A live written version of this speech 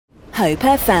Hope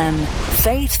FM,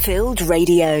 faith-filled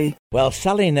radio. Well,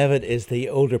 Sally Nevitt is the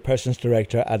Older Persons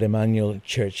Director at Emmanuel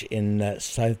Church in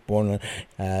Southbourne.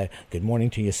 Good morning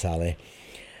to you, Sally.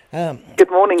 Good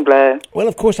morning, Blair. Well,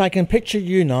 of course, I can picture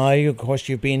you now. Of course,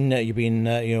 you've been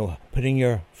putting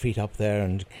your feet up there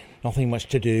and nothing much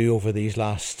to do over these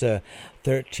last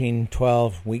 13,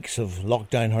 12 weeks of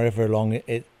lockdown, however long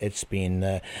it's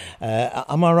been.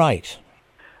 Am I right?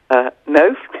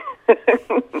 No.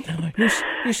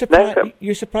 You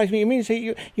surprised me. You mean to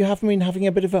say you haven't been having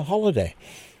a bit of a holiday?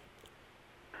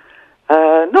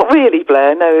 Not really,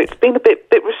 Blair. No, it's been a bit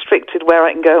restricted where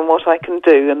I can go and what I can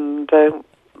do, and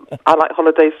I like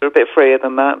holidays that are a bit freer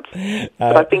than that.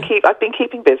 But I've been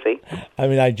keeping busy. I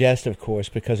mean, I jest, of course,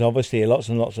 because obviously lots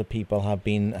and lots of people have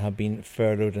been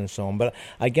furloughed and so on. But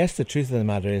I guess the truth of the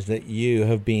matter is that you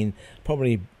have been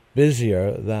probably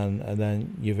busier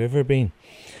than you've ever been.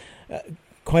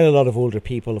 Quite a lot of older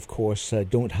people, of course,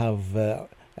 don't have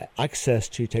access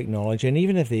to technology, and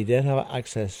even if they did have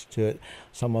access to it,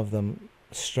 some of them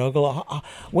struggle.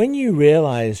 When you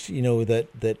realised,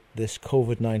 that this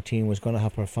COVID-19 was going to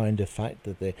have a profound effect,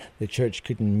 that the church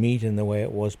couldn't meet in the way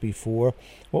it was before,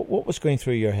 what was going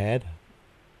through your head?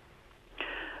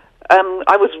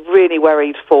 I was really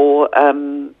worried for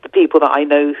the people that I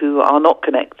know who are not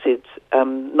connected,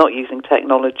 not using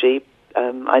technology.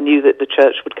 I knew that the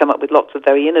church would come up with lots of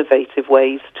very innovative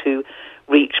ways to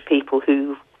reach people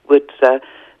who would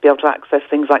be able to access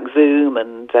things like Zoom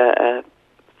and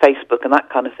Facebook and that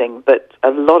kind of thing. But a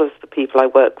lot of the people I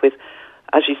work with,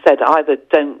 as you said, either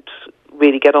don't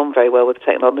really get on very well with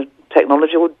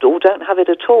technology or don't have it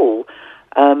at all.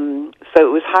 So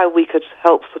it was how we could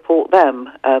help support them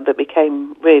that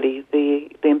became really the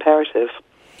imperative.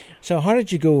 So how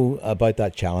did you go about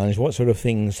that challenge? What sort of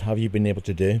things have you been able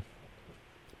to do?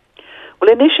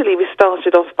 Well, initially we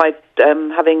started off by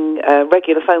having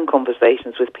regular phone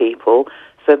conversations with people.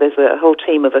 So there's a whole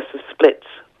team of us who split,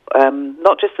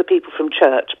 not just the people from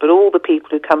church, but all the people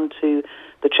who come to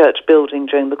the church building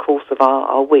during the course of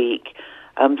our week.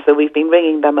 So we've been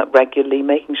ringing them up regularly,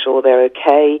 making sure they're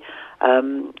okay,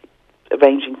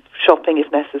 arranging shopping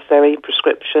if necessary,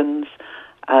 prescriptions,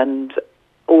 and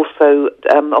also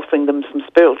offering them some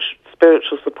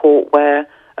spiritual support where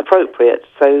appropriate.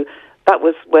 So that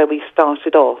was where we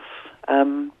started off.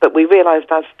 But we realised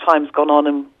as time's gone on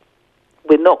and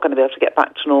we're not going to be able to get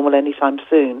back to normal anytime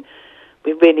soon,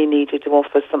 we really needed to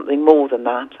offer something more than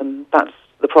that, and that's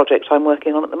the project I'm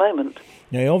working on at the moment.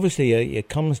 Now, obviously, it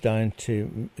comes down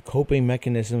to coping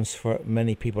mechanisms for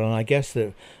many people, and I guess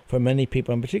that for many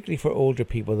people, and particularly for older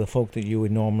people, the folk that you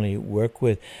would normally work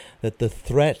with, that the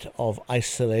threat of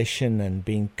isolation and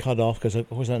being cut off, because of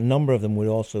course a number of them would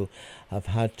also have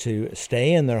had to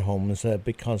stay in their homes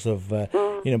because of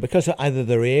because of either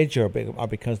their age or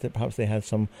because perhaps they had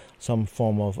some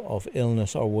form of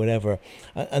illness or whatever.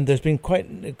 And there's been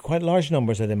quite large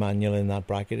numbers at Emmanuel in that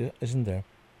bracket, isn't there?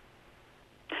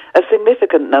 A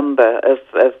significant number of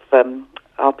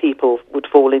our people would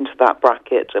fall into that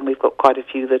bracket, and we've got quite a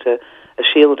few that are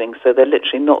shielding, so they're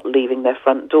literally not leaving their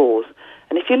front doors.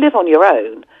 And if you live on your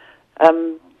own,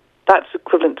 that's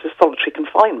equivalent to solitary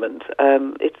confinement.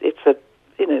 It's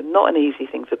not an easy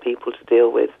thing for people to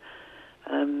deal with,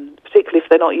 particularly if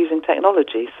they're not using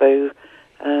technology. So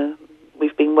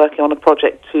we've been working on a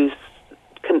project to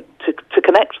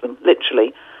connect them,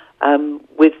 literally,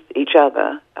 with each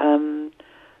other.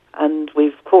 And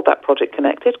we've called that Project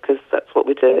Connected because that's what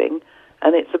we're doing.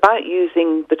 And it's about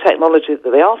using the technology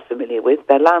that they are familiar with,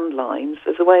 their landlines,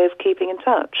 as a way of keeping in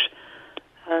touch.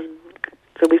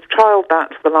 So we've trialled that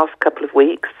for the last couple of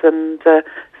weeks, and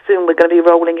soon we're going to be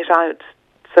rolling it out.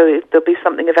 So there'll be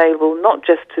something available not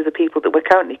just to the people that we're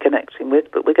currently connecting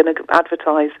with, but we're going to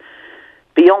advertise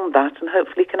beyond that and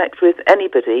hopefully connect with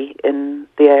anybody in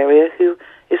the area who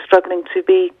is struggling to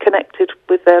be connected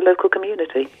with their local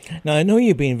community. Now, I know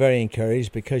you've been very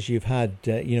encouraged because you've had,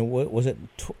 was it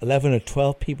 11 or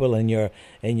 12 people in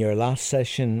your last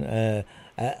session?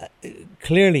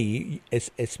 Clearly,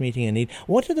 it's meeting a need.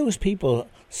 What do those people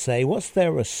say? What's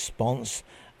their response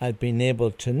at being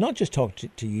able to not just talk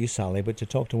to you, Sally, but to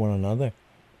talk to one another?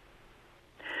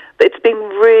 It's been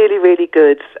really, really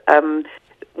good.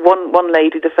 One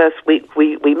lady, the first week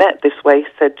we met this way,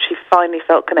 said she finally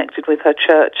felt connected with her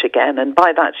church again, and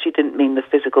by that she didn't mean the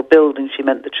physical building, she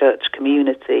meant the church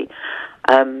community.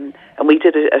 And we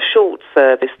did a short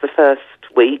service the first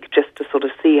week just to sort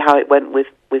of see how it went with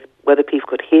whether people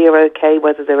could hear okay,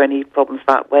 whether there were any problems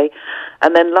that way.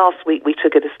 And then last week we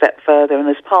took it a step further, and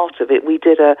as part of it we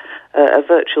did a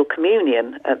virtual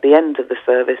communion at the end of the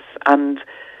service, and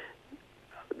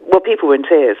well, people were in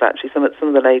tears, actually. Some of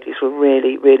the ladies were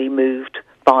really, really moved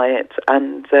by it,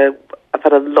 and I've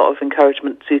had a lot of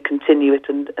encouragement to continue it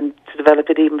and to develop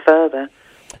it even further.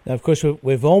 Now, of course,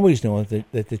 we've always known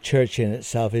that the church in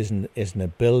itself isn't a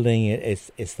building.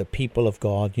 It's the people of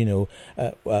God,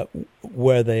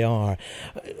 where they are.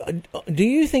 Do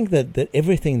you think that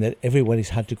everything that everybody's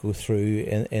had to go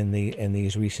through in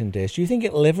these recent days, do you think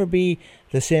it'll ever be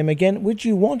the same again? Would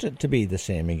you want it to be the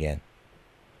same again?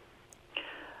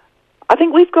 I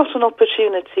think we've got an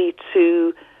opportunity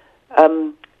to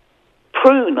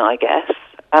prune, I guess,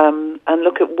 and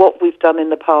look at what we've done in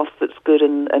the past that's good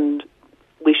and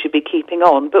we should be keeping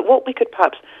on, but what we could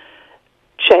perhaps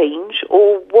change,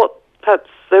 or what perhaps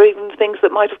there are even things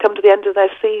that might have come to the end of their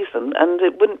season and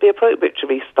it wouldn't be appropriate to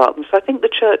restart them. So I think the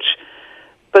church,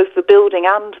 both the building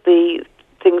and the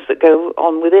things that go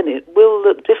on within it, will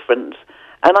look different,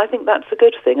 and I think that's a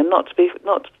good thing, and not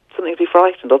something to be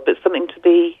frightened of, but something to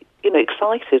be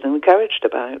excited and encouraged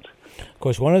about. Of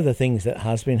course, one of the things that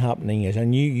has been happening is,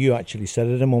 and you actually said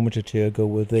it a moment or two ago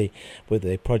with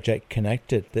the Project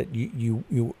Connected, that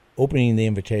you opening the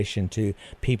invitation to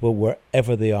people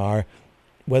wherever they are,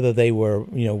 whether they were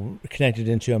connected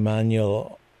into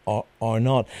Emmanuel or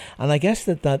not. And I guess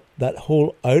that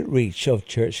whole outreach of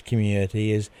church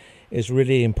community is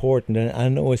really important, and I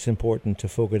know it's important to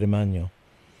folk at Emmanuel.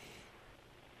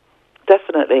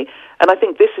 Definitely, and I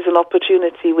think this is an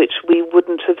opportunity which we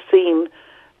wouldn't have seen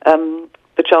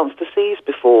the chance to seize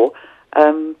before,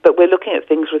 but we're looking at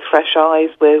things with fresh eyes.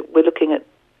 We're looking at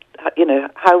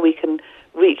how we can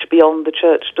reach beyond the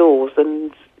church doors,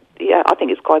 and I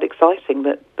think it's quite exciting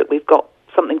that we've got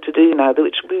something to do now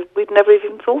which we've never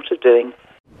even thought of doing.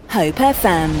 Hope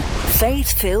FM,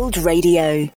 faith-filled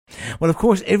radio. Well, of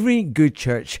course, every good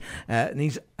church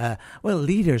needs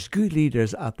good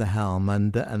leaders at the helm,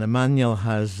 and Emmanuel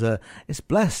is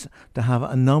blessed to have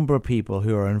a number of people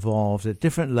who are involved at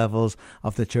different levels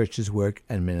of the church's work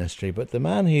and ministry. But the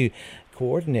man who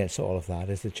coordinates all of that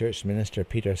is the church minister,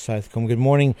 Peter Southcombe. Good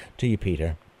morning to you,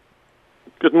 Peter.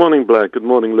 Good morning, Blair. Good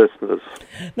morning, listeners.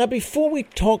 Now, before we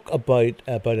talk about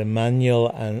Emmanuel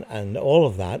and all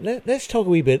of that, let's talk a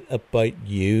wee bit about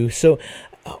you. So,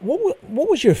 what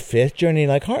was your faith journey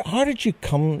like? How did you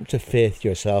come to faith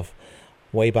yourself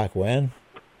way back when?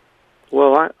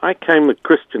 Well, I came a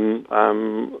Christian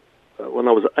when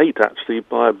I was 8, actually,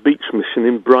 by a beach mission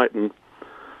in Brighton.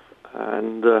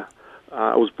 And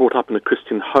I was brought up in a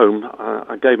Christian home.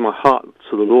 I gave my heart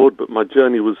to the Lord, but my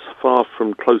journey was far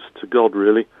from close to God,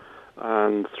 really.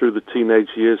 And through the teenage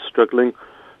years, struggling,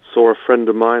 saw a friend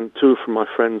of mine, 2 from my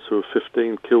friends who were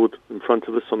 15, killed in front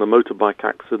of us on a motorbike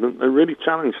accident, and really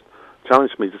challenged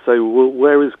me to say, well,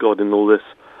 where is God in all this?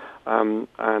 And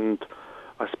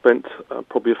I spent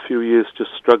probably a few years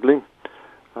just struggling.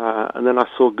 And then I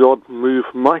saw God move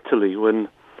mightily when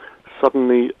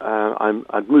suddenly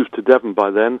I'd moved to Devon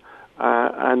by then,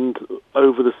 and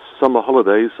over the summer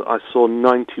holidays, I saw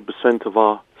 90% of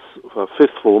our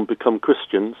fifth form become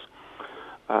Christians,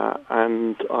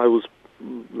 and I was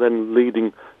then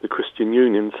leading the Christian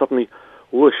Union. Suddenly,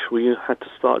 we had to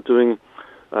start doing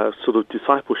sort of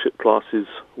discipleship classes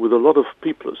with a lot of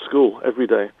people at school every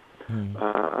day,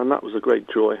 and that was a great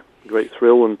joy, great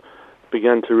thrill, and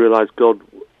began to realize God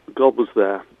was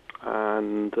there,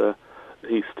 and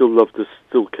He still loved us,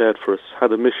 still cared for us,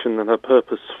 had a mission and a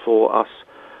purpose for us,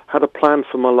 had a plan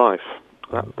for my life.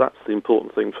 That's the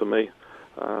important thing for me.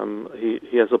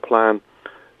 He has a plan.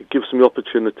 It gives me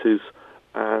opportunities,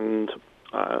 and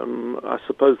I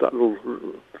suppose that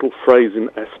little phrase in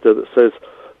Esther that says,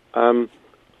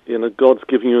 God's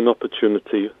giving you an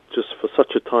opportunity just for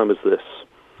such a time as this.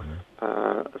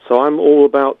 So I'm all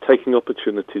about taking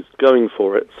opportunities, going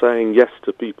for it, saying yes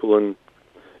to people, and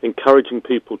encouraging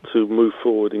people to move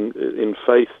forward in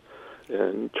faith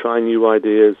and try new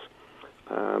ideas,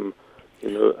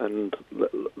 and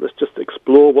let's just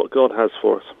explore what God has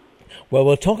for us. Well,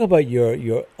 we'll talk about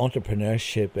your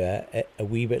entrepreneurship a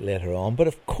wee bit later on. But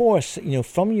of course,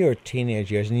 from your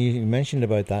teenage years, and you mentioned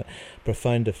about that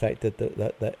profound effect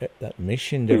that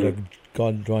mission that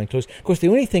God drawing close. Of course, the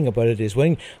only thing about it is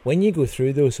when you go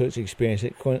through those sorts of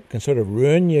experiences, it can sort of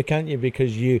ruin you, can't you?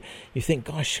 Because you think,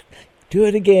 gosh, do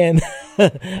it again.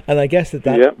 And I guess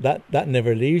that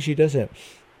never leaves you, does it?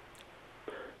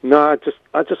 No,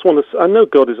 I just want to. I know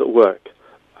God is at work,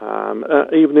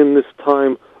 even in this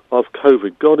time of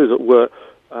COVID. God is at work,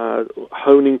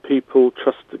 honing people,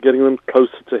 getting them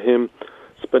closer to Him,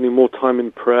 spending more time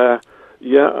in prayer.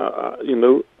 I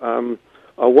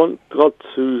want God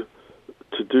to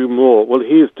do more. Well,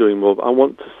 He is doing more, but I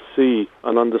want to see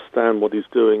and understand what He's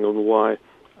doing and why,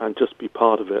 and just be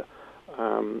part of it.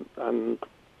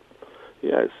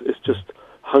 It's just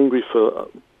hungry for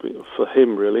for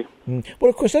him, really. Well,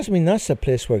 of course, that's a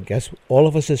place where I guess all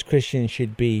of us as Christians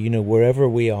should be, wherever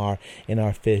we are in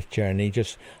our faith journey,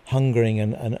 just hungering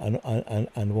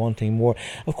and wanting more.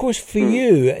 Of course, for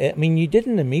you, you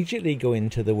didn't immediately go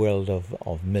into the world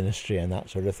of ministry and that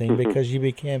sort of thing because you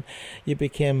became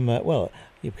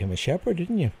a shepherd,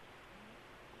 didn't you?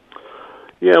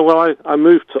 Yeah, well, I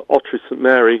moved to Ottery St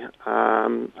Mary,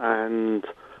 and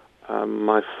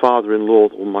my father-in-law,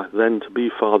 or my then-to-be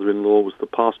father-in-law, was the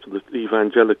pastor of the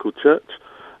evangelical church.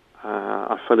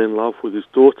 I fell in love with his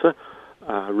daughter,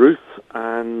 Ruth,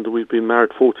 and we've been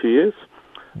married 40 years.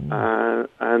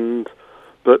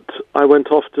 But I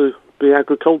went off to be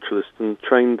agriculturalist and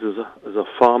trained as a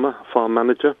farm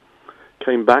manager.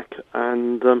 Came back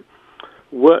and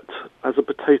worked as a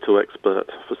potato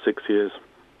expert for 6 years.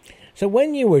 So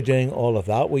when you were doing all of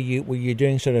that, were you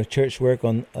doing sort of church work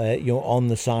on on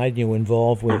the side? You were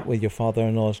involved with your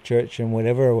father-in-law's church and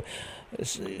whatever,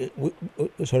 sort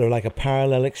of like a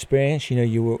parallel experience.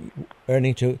 You were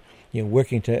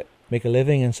working to make a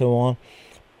living and so on,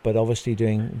 but obviously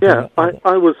doing. Yeah,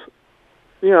 I was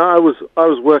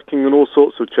working in all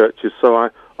sorts of churches. So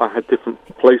I had different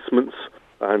placements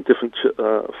and different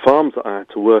farms that I had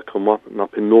to work on. One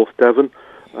up in North Devon.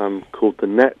 Called The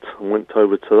Net, and went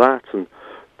over to that and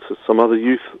to some other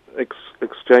youth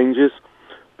exchanges.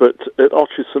 But at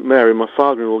Ottery St Mary, my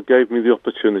father-in-law gave me the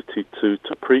opportunity to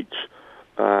preach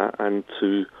and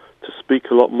to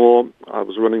speak a lot more. I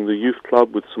was running the youth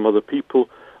club with some other people,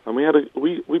 and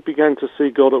we began to see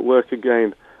God at work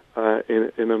again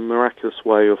in a miraculous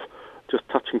way of just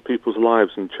touching people's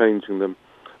lives and changing them.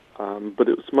 But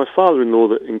it was my father-in-law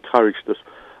that encouraged us.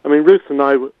 Ruth and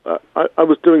I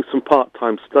was doing some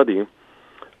part-time studying,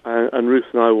 and Ruth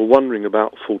and I were wondering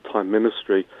about full-time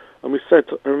ministry. And I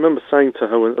remember saying to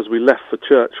her as we left for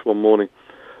church one morning,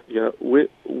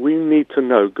 we need to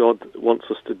know God wants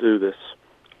us to do this.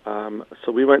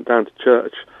 So we went down to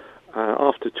church.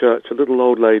 After church, a little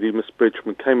old lady, Miss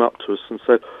Bridgman, came up to us and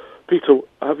said, "Peter,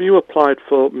 have you applied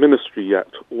for ministry yet?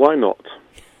 Why not?"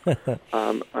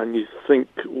 And you think,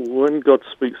 when God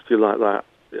speaks to you like that,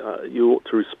 you ought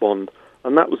to respond.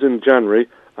 And that was in January,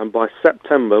 and by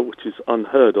September, which is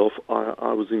unheard of,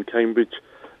 I was in Cambridge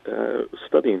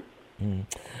studying.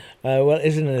 Well,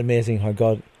 isn't it amazing how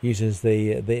God uses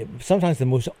the sometimes the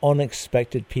most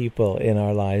unexpected people in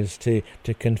our lives to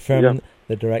confirm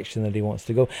the direction that he wants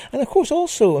to go. And of course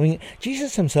also,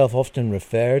 Jesus himself often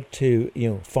referred to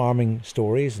farming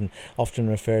stories and often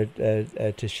referred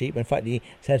to sheep. In fact, he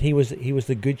said he was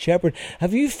the good shepherd.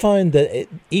 Have you found that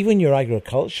even your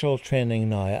agricultural training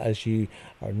now, as you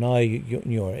are now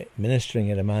you're ministering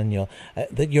at Emmanuel,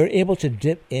 that you're able to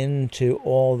dip into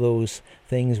all those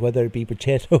things, whether it be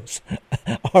potatoes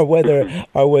or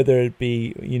whether it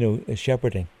be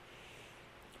shepherding?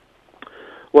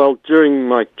 Well, during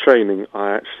my training,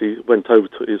 I actually went over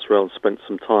to Israel and spent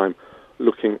some time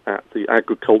looking at the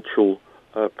agricultural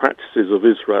practices of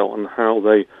Israel and how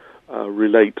they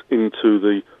relate into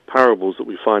the parables that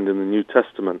we find in the New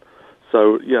Testament.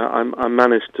 So, I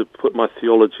managed to put my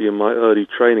theology and my early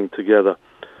training together.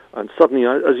 And suddenly,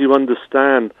 as you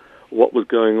understand what was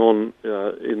going on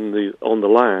on the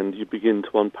land, you begin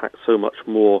to unpack so much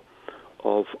more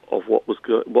of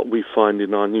what we find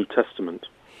in our New Testament.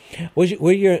 Was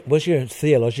your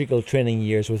theological training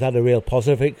years, was that a real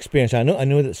positive experience? I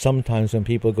know that sometimes when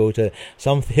people go to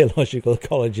some theological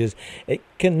colleges, it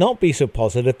can not be so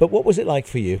positive. But what was it like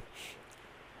for you?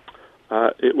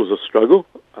 It was a struggle.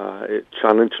 It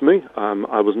challenged me.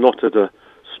 I was not at a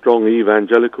strong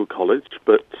evangelical college,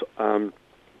 but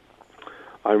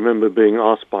I remember being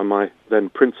asked by my then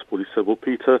principal. He said, "Well,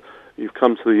 Peter, you've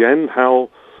come to the end. How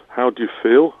do you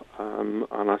feel?" And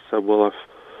I said, "Well, I've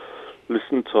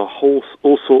listened to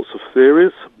all sorts of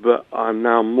theories, but I'm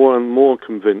now more and more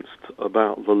convinced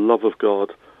about the love of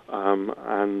God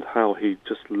and how he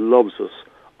just loves us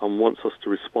and wants us to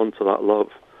respond to that love,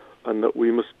 and that we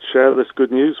must share this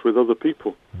good news with other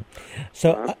people."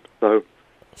 So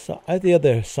at the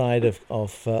other side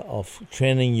of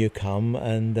training you come,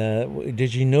 and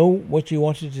did you know what you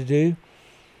wanted to do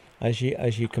as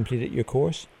you completed your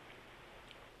course?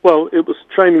 Well, it was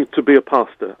training to be a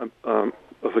pastor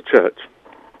of a church.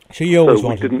 So you always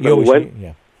wanted. Didn't know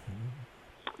when.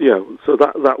 So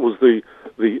that was the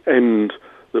end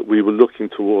that we were looking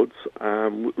towards.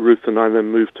 Ruth and I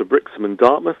then moved to Brixham and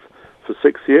Dartmouth for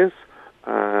 6 years,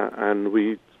 and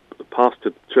we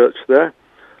pastored church there.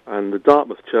 And the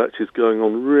Dartmouth church is going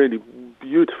on really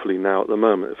beautifully now at the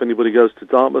moment. If anybody goes to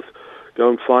Dartmouth, go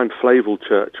and find Flavel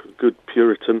Church, good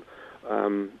Puritan,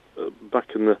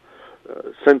 back in the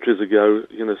centuries ago,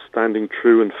 standing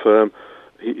true and firm.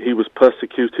 he was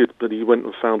persecuted, but he went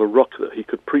and found a rock that he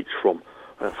could preach from.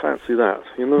 Fancy that,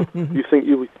 you know. You think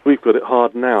we've got it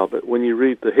hard now, but when you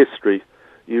read the history,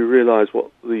 you realise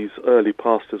what these early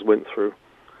pastors went through.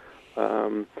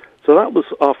 So that was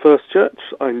our first church.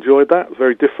 I enjoyed that,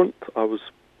 very different. I was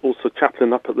also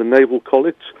chaplain up at the Naval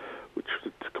College, which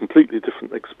was a completely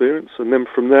different experience. And then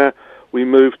from there, we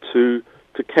moved to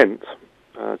Kent,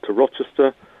 to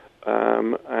Rochester,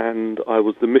 and I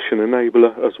was the mission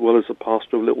enabler as well as a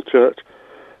pastor of a little church.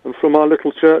 And from our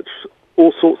little church,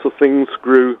 all sorts of things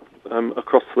grew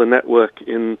across the network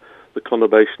in the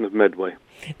conurbation of Medway.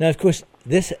 Now, of course,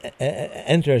 this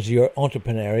enters your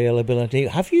entrepreneurial ability.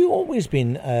 Have you always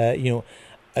been,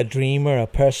 a dreamer, a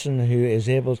person who is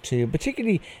able to,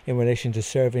 particularly in relation to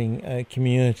serving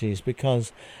communities,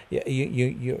 because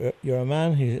you're a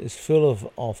man who is full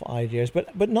of ideas,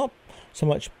 but not so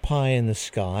much pie in the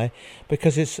sky,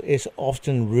 because it's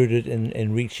often rooted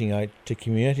in reaching out to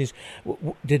communities.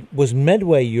 Was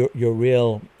Medway your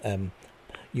real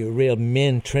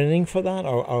main training for that,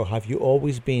 or have you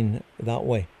always been that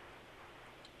way?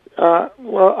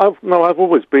 Well, I've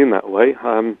always been that way.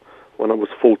 When I was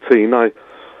 14, I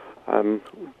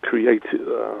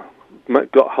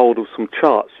got hold of some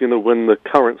charts. You know, when the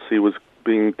currency was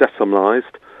being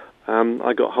decimalised,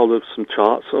 I got hold of some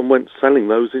charts and went selling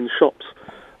those in shops.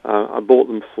 I bought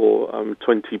them for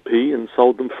 20p and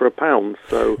sold them for £1.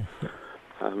 So,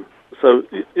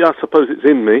 I suppose it's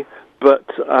in me. But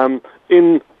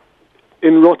in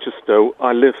Rochester,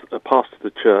 I lived past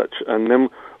the church, and then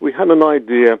we had an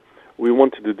idea. We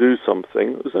wanted to do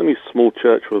something. It was only a small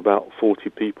church with about 40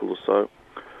 people or so.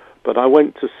 But I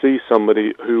went to see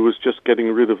somebody who was just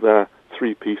getting rid of their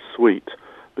three-piece suite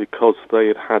because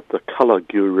they had the colour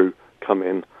guru come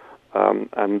in,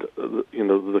 and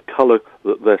the colour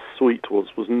that their suite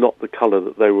was not the colour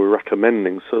that they were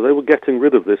recommending. So they were getting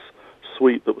rid of this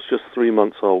suite that was just 3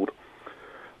 months old.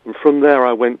 And from there,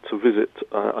 I went to visit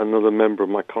another member of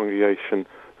my congregation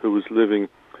who was living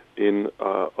in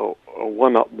a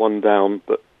one up, one down,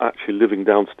 but actually living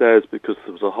downstairs because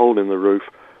there was a hole in the roof.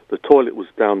 The toilet was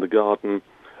down the garden.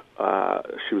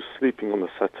 She was sleeping on a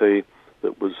settee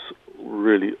that was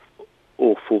really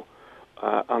awful.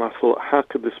 And I thought, how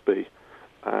could this be?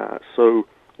 So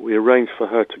we arranged for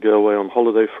her to go away on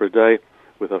holiday for a day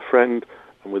with her friend.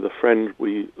 And with a friend,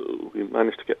 we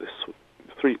managed to get this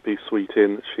three-piece suite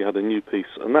in. She had a new piece.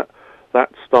 And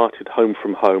that started Home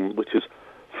from Home, which is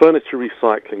furniture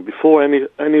recycling. Before any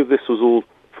of this was all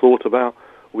thought about,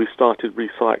 we started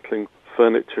recycling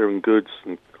furniture and goods,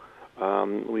 and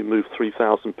we moved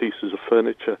 3,000 pieces of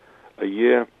furniture a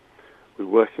year. We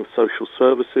work in social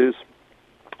services.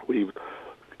 We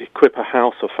equip a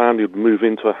house. A family would move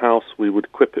into a house. We would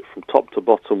equip it from top to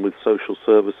bottom with social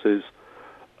services.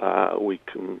 We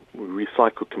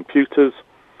recycle computers,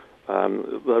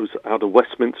 those out of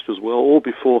Westminster as well, all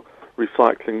before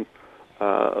recycling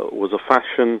was a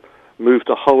fashion. Moved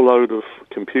a whole load of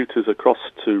computers across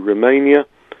to Romania,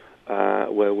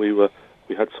 where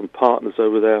we had some partners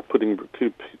over there putting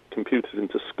computers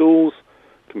into schools,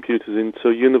 computers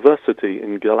into university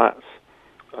in Galatz.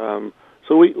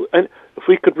 So if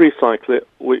we could recycle it,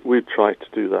 we'd try to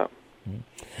do that.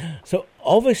 So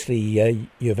obviously, you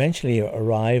eventually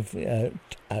arrive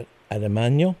at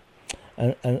Emmanuel,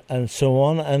 and so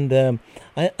on, and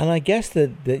I guess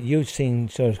that you've seen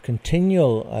sort of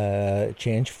continual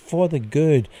change for the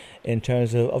good in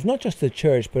terms of not just the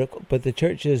church, but the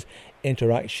church's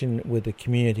interaction with the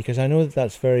community, because I know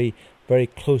that's very, very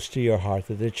close to your heart,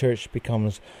 that the church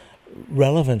becomes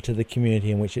relevant to the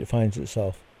community in which it finds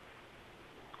itself.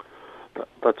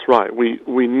 That's right.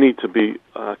 We need to be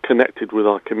connected with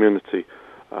our community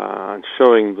and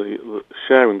sharing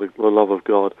the love of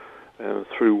God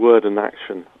through word and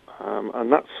action,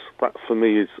 and that for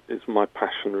me is my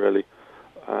passion really.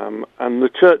 And the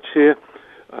church here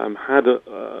had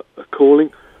a calling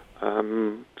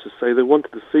to say they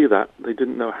wanted to see that. They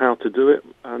didn't know how to do it,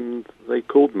 and they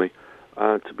called me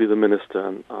to be the minister.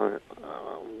 And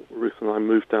Ruth and I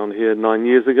moved down here 9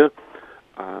 years ago,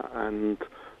 and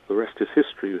the rest is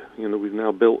history. You know, we've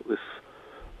now built this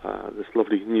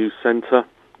lovely new centre,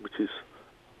 which is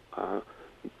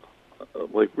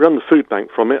we run the food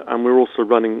bank from it, and we're also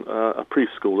running a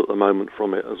preschool at the moment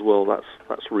from it as well.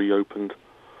 That's reopened.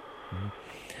 Mm-hmm.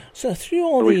 So through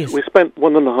all these, we spent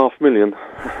 $1.5 million.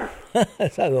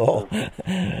 That's all.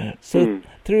 So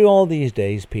through all these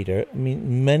days, Peter, I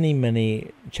mean,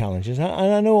 many challenges, and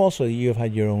I know also you've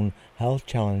had your own health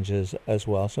challenges as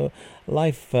well. So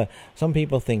life, some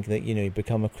people think that, you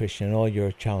become a Christian and all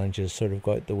your challenges sort of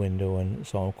go out the window and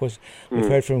so on. Of course, we've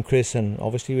heard from Chris, and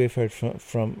obviously we've heard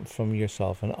from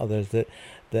yourself and others that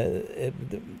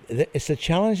it's the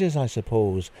challenges, I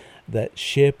suppose, that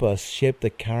shape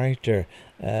the character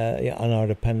and our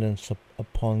dependence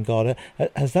upon God.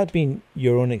 Has that been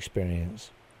your own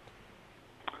experience?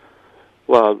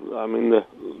 Well, I mean,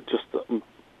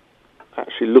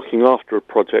 actually looking after a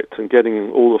project and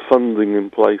getting all the funding in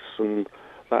place, and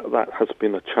that has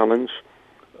been a challenge.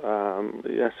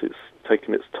 Yes, it's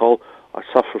taken its toll. I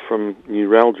suffer from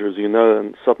neuralgia, as you know,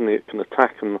 and suddenly it can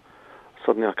attack, and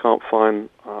suddenly I can't find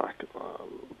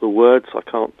the words, I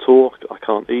can't talk, I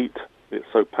can't eat. It's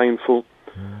so painful,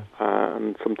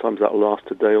 and sometimes that'll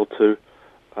last a day or two,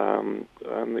 and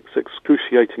it's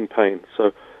excruciating pain.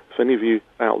 So if any of you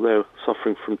out there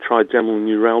suffering from trigeminal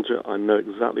neuralgia, I know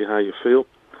exactly how you feel,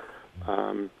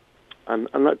 and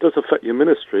that does affect your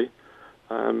ministry,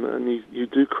 and you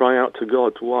do cry out to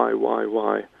God, why,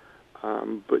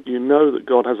 but you know that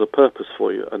God has a purpose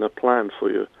for you and a plan for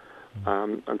you,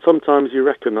 and sometimes you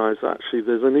recognise actually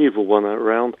there's an evil one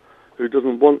around who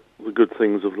doesn't want the good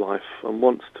things of life and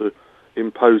wants to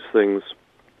impose things,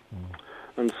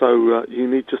 and so you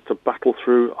need just to battle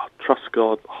through, trust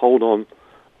God, hold on,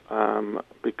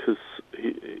 because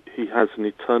he has an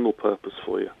eternal purpose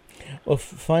for you. Well,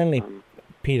 finally,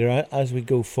 Peter, as we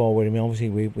go forward, I mean, obviously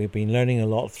we've been learning a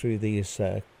lot through these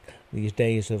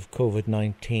days of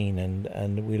COVID-19,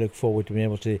 and we look forward to being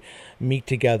able to meet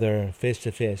together face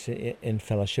to face in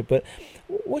fellowship. But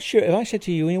if I said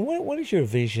to you, what is your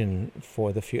vision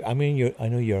for the future? I mean, I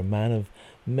know you're a man of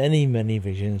many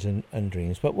visions and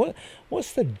dreams, but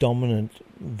what's the dominant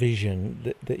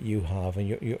vision that you have and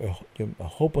your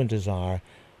hope and desire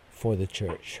for the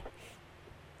church?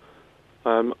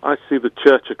 I see the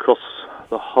church across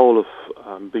the whole of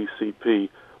BCP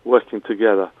working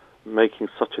together, making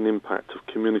such an impact of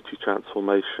community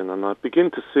transformation, and I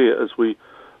begin to see it as we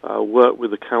work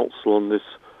with the council on this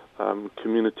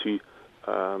community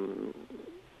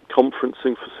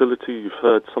conferencing facility. You've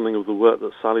heard something of the work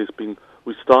that Sally's been.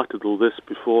 We started all this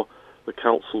before the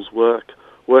council's work,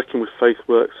 working with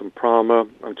FaithWorks and Prama,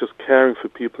 and just caring for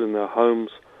people in their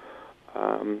homes,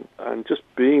 and just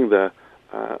being there,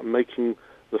 making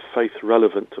the faith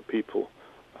relevant to people,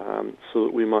 so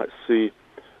that we might see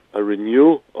a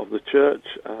renewal of the church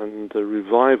and a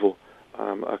revival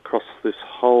across this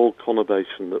whole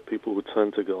conurbation, that people would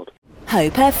turn to God.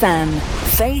 Hope FM,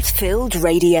 faith-filled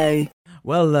radio.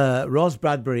 Well, Ros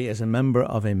Bradbury is a member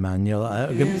of Emmanuel.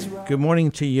 Good morning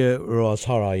to you, Ros.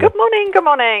 How are you? Good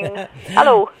morning.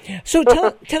 Hello. So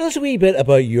tell us a wee bit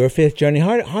about your faith journey.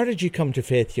 How did you come to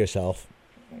faith yourself?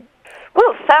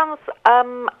 Well, it sounds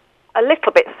a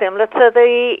little bit similar to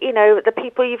the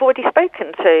people you've already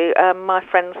spoken to, my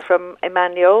friends from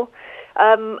Emmanuel.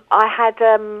 I had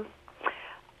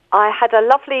a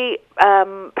lovely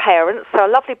parents, so a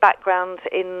lovely background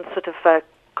in sort of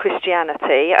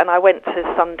Christianity, and I went to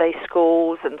Sunday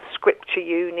schools and Scripture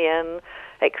Union,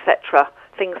 etc.,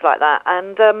 things like that.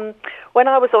 And when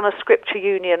I was on a Scripture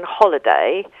Union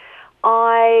holiday,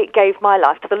 I gave my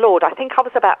life to the Lord. I think I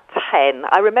was about 10.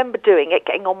 I remember doing it,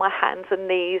 getting on my hands and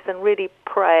knees and really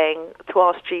praying to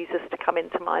ask Jesus to come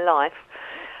into my life.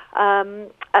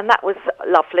 And that was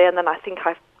lovely. And then I think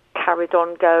I carried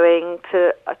on going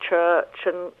to a church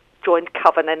and joined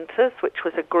Covenanters, which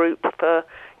was a group for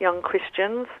young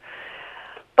Christians.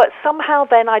 But somehow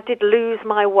then I did lose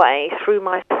my way through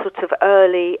my sort of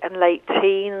early and late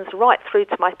teens, right through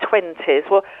to my 20s.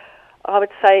 Well, I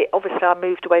would say, obviously, I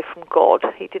moved away from God.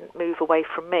 He didn't move away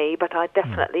from me, but I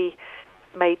definitely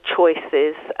made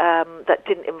choices that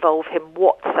didn't involve him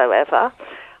whatsoever.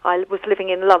 I was living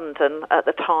in London at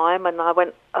the time, and I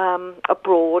went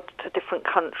abroad to different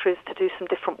countries to do some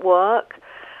different work,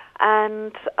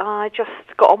 and I just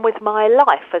got on with my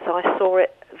life as I saw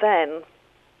it then.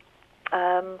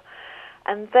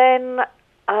 And then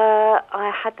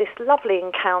I had this lovely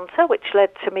encounter, which led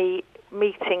to me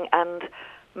meeting and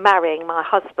marrying my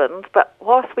husband. But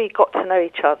whilst we got to know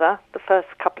each other, the first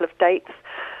couple of dates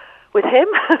with him,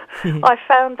 I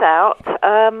found out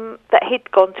that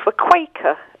he'd gone to a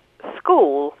Quaker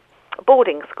school, a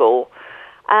boarding school,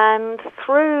 and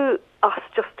through us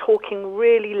just talking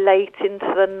really late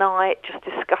into the night, just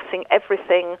discussing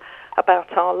everything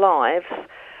about our lives,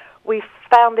 we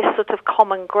found this sort of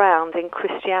common ground in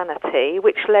Christianity,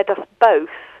 which led us both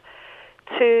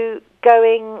to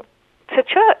going to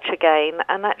church again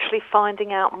and actually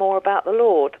finding out more about the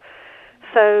Lord.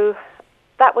 So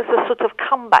that was a sort of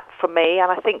comeback for me,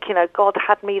 and I think, God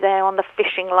had me there on the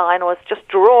fishing line. I was just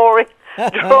drawing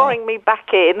drawing me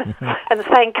back in and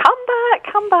saying, come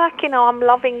back, I'm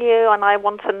loving you and I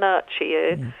want to nurture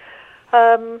you.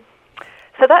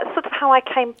 So that's sort of how I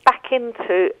came back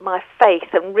into my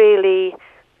faith and really,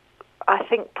 I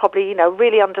think probably,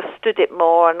 really understood it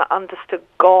more and understood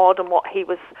God and what he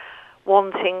was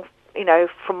wanting,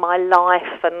 from my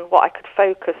life and what I could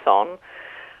focus on.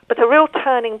 But a real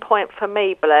turning point for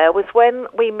me, Blair, was when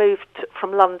we moved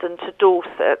from London to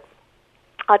Dorset.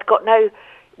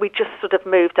 We just sort of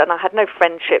moved and I had no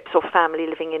friendships or family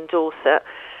living in Dorset.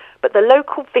 But the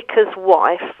local vicar's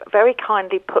wife very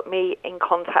kindly put me in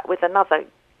contact with another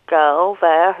girl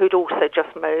there who'd also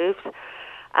just moved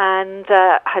and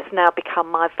has now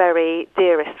become my very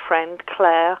dearest friend,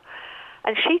 Claire.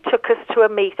 And she took us to a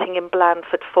meeting in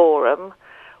Blandford Forum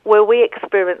where we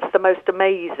experienced the most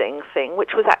amazing thing,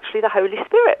 which was actually the Holy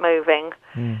Spirit moving.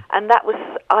 And that was,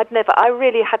 I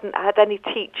really hadn't had any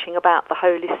teaching about the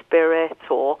Holy Spirit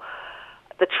or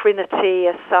the Trinity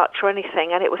as such or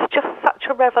anything, and it was just such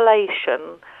a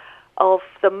revelation of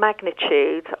the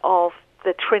magnitude of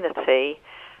the Trinity,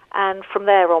 and from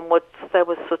there onwards there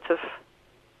was sort of,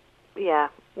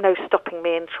 no stopping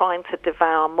me in trying to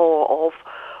devour more of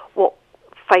what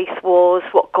faith was,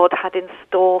 what God had in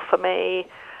store for me,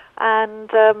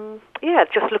 and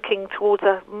just looking towards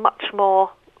a much more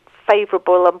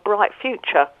favourable and bright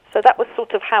future. So that was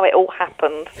sort of how it all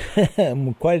happened.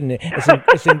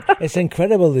 It's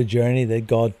incredible the journey that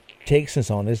God takes us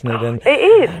on, isn't it? And it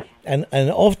is. And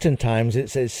oftentimes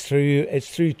it's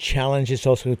through challenge. It's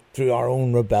also through our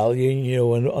own rebellion,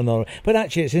 but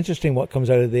actually it's interesting what comes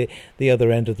out of the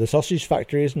other end of the sausage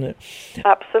factory, isn't it?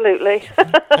 Absolutely.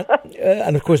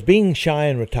 and of course, being shy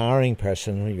and retiring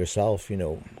person yourself,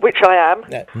 which I am.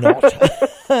 Not.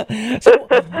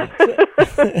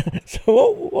 So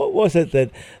what was it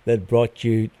that brought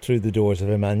you through the doors of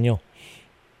Emmanuel?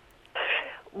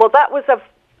 Well, that was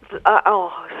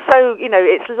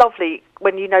it's lovely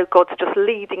when God's just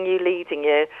leading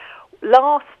you.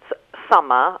 Last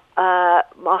summer,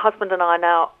 my husband and I are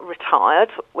now retired,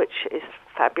 which is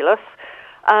fabulous,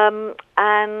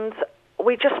 and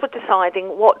we just were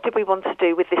deciding what did we want to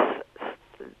do with this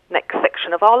next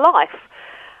section of our life.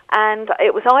 And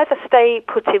it was either stay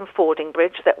put in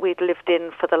Fordingbridge that we'd lived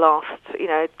in for the last,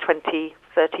 20,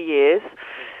 30 years,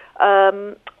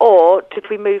 or did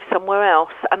we move somewhere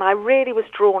else? And I really was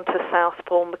drawn to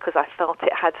Southbourne because I felt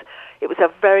it was a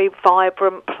very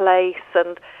vibrant place,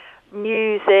 and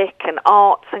music and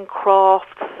arts and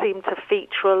crafts seemed to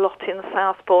feature a lot in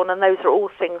Southbourne, and those are all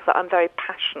things that I'm very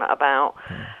passionate about.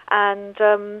 And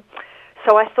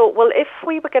so I thought, well, if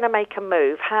we were going to make a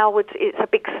move, it's a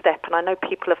big step, and I know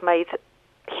people have made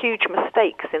huge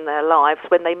mistakes in their lives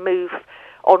when they move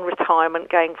on retirement,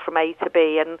 going from A to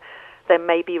B, and then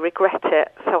maybe regret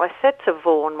it. So I said to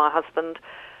Vaughan, my husband,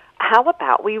 how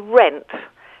about we rent?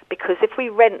 Because if we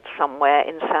rent somewhere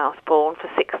in Southbourne for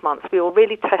 6 months, we will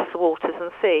really test the waters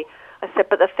and see. I said,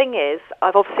 but the thing is,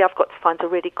 I've got to find a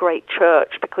really great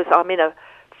church, because I'm in a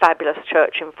fabulous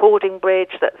church in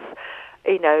Fordingbridge that's,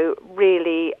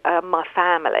 really my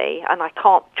family, and I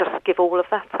can't just give all of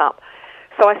that up.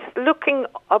 So I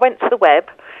went to the web,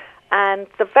 and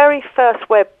the very first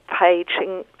web page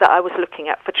that I was looking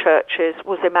at for churches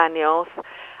was Emmanuel's,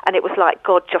 and it was like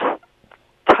God just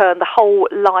turned the whole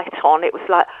light on. It was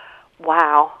like,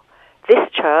 wow, this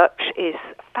church is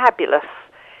fabulous.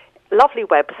 Lovely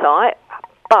website,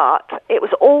 but it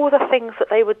was all the things that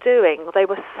they were doing. They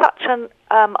were such an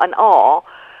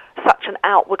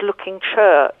outward-looking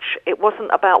church. It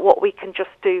wasn't about what we can just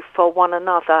do for one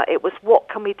another. It was what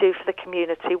can we do for the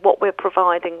community, what we're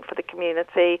providing for the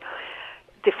community,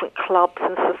 different clubs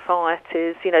and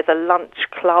societies, the lunch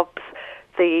clubs,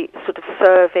 the sort of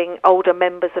serving older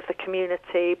members of the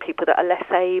community, people that are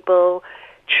less able,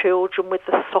 children with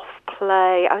the soft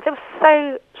play. There was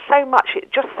so much.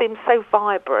 It just seemed so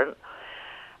vibrant.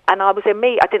 And I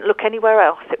didn't look anywhere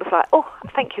else. It was like, oh,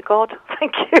 thank you, God,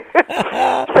 thank you.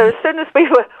 So as soon as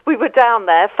we were down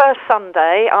there, first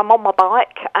Sunday, I'm on my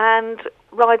bike and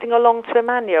riding along to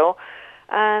Emmanuel.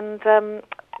 And, I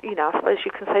suppose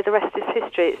you can say the rest is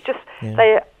history. It's just,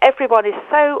 everyone is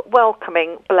so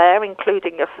welcoming, Blair,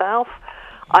 including yourself.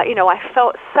 I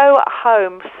felt so at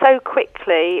home so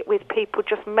quickly with people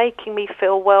just making me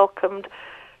feel welcomed.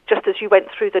 Just as you went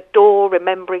through the door,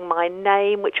 remembering my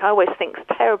name, which I always think is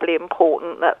terribly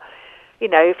important, that,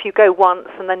 if you go once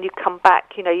and then you come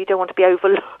back, you don't want to be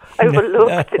overlooked. No. It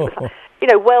was like,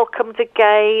 welcomed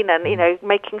again, and,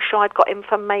 making sure I'd got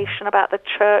information about the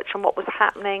church and what was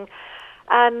happening.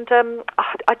 And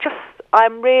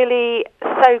I'm really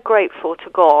so grateful to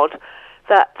God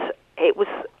that it was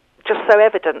just so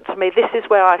evident to me. This is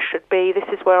where I should be. This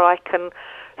is where I can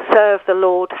serve the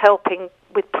Lord, helping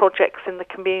with projects in the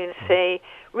community,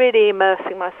 really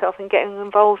immersing myself and getting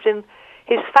involved in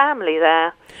his family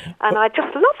there. And I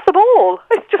just love them all.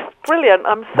 It's just brilliant.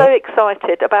 I'm so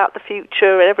excited about the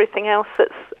future and everything else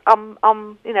that's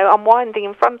unwinding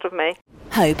in front of me.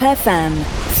 Hope FM,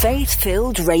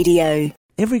 faith-filled radio.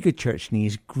 Every good church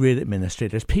needs great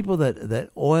administrators, people that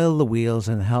oil the wheels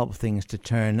and help things to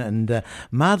turn. And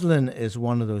Madeline is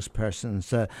one of those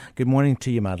persons. Good morning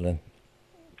to you, Madeline.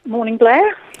 Morning,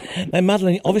 Blair. Now,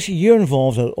 Madeline, obviously you're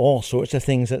involved in all sorts of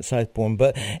things at Southbourne,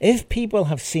 but if people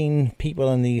have seen people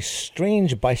on these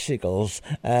strange bicycles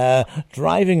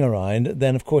driving around,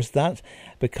 then of course that's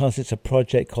because it's a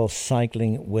project called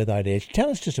Cycling Without Age.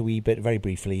 Tell us just a wee bit, very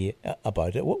briefly,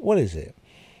 about it. What is it?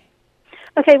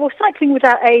 Okay, well, Cycling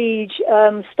Without Age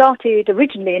started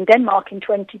originally in Denmark in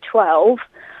 2012.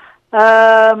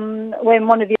 When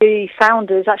one of the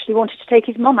founders actually wanted to take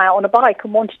his mum out on a bike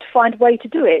and wanted to find a way to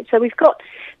do it. So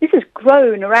this has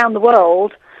grown around the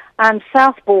world, and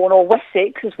Southbourne, or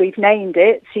Wessex as we've named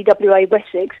it, CWA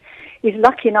Wessex, is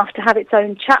lucky enough to have its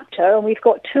own chapter, and we've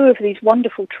got 2 of these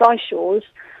wonderful trishaws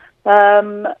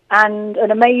and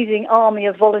an amazing army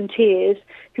of volunteers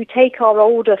who take our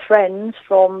older friends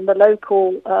from the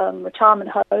local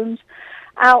retirement homes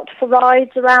out for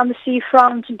rides around the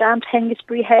seafront and down to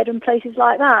Hengistbury Head and places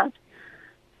like that.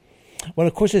 Well,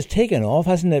 of course, it's taken off,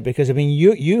 hasn't it? Because, I mean,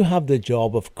 you have the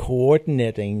job of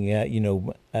coordinating,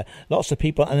 lots of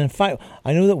people. And in fact,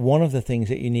 I know that one of the things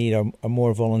that you need are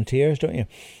more volunteers, don't you?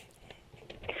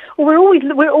 Well,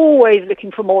 we're always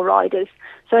looking for more riders.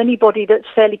 So anybody that's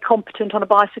fairly competent on a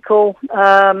bicycle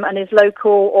and is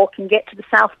local or can get to the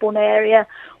Southbourne area,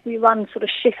 we run sort of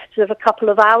shifts of a couple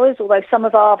of hours, although some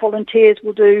of our volunteers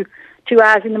will do 2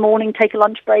 hours in the morning, take a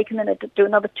lunch break, and then do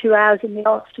another 2 hours in the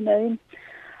afternoon.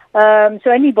 So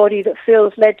anybody that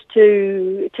feels led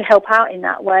to help out in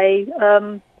that way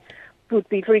would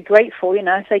be very grateful,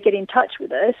 if they get in touch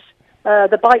with us.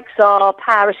 The bikes are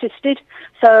power-assisted,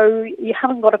 so you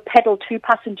haven't got to pedal 2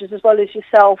 passengers as well as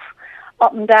yourself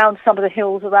up and down some of the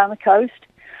hills around the coast.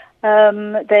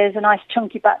 There's a nice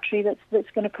chunky battery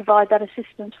that's going to provide that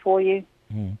assistance for you.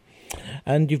 Mm.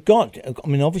 And you've got,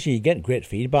 obviously you get great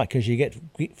feedback because you get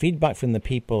feedback from the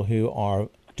people who are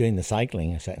doing the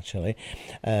cycling, essentially,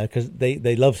 because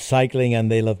they love cycling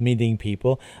and they love meeting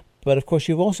people. But of course,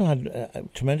 you've also had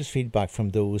tremendous feedback from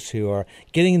those who are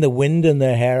getting the wind in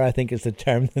their hair, I think is the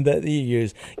term that you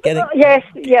use. Yes,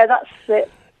 that's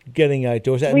it. Getting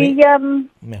outdoors.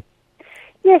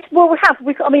 Yes, well, we have.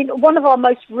 One of our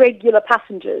most regular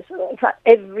passengers, in fact,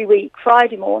 every week,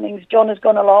 Friday mornings, John has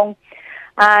gone along,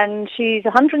 and she's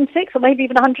 106 or maybe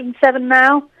even 107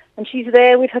 now, and she's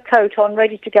there with her coat on,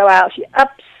 ready to go out. She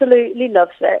absolutely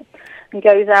loves it and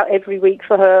goes out every week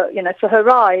for her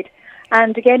ride.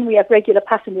 And again, we have regular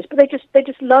passengers, but they just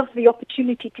love the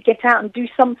opportunity to get out and do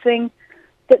something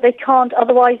that they can't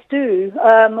otherwise do.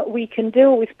 We can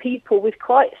deal with people with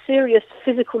quite serious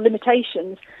physical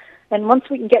limitations. And once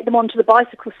we can get them onto the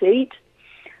bicycle seat,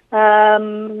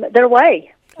 they're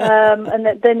away. And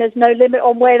then there's no limit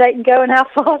on where they can go and how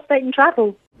fast they can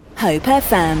travel. Hope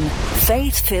FM,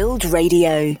 faith-filled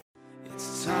radio.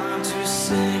 It's time to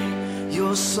sing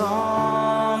your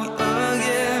song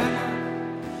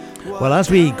again. Well,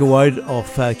 as we go out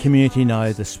of Community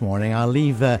Now this morning, I'll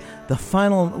leave the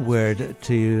final word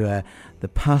to the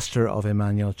pastor of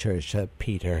Emmanuel Church,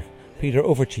 Peter. Peter,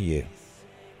 over to you.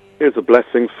 Here's a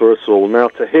blessing for us all. Now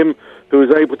to him who is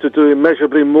able to do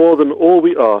immeasurably more than all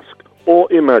we ask or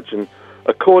imagine,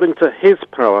 according to his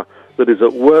power that is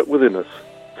at work within us.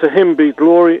 To him be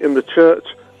glory in the church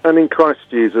and in Christ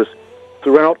Jesus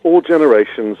throughout all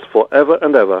generations, forever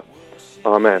and ever.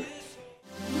 Amen.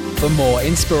 For more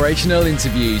inspirational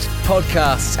interviews,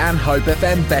 podcasts and Hope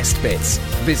FM best bits,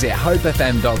 visit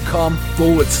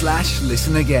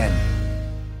hopefm.com/listen again.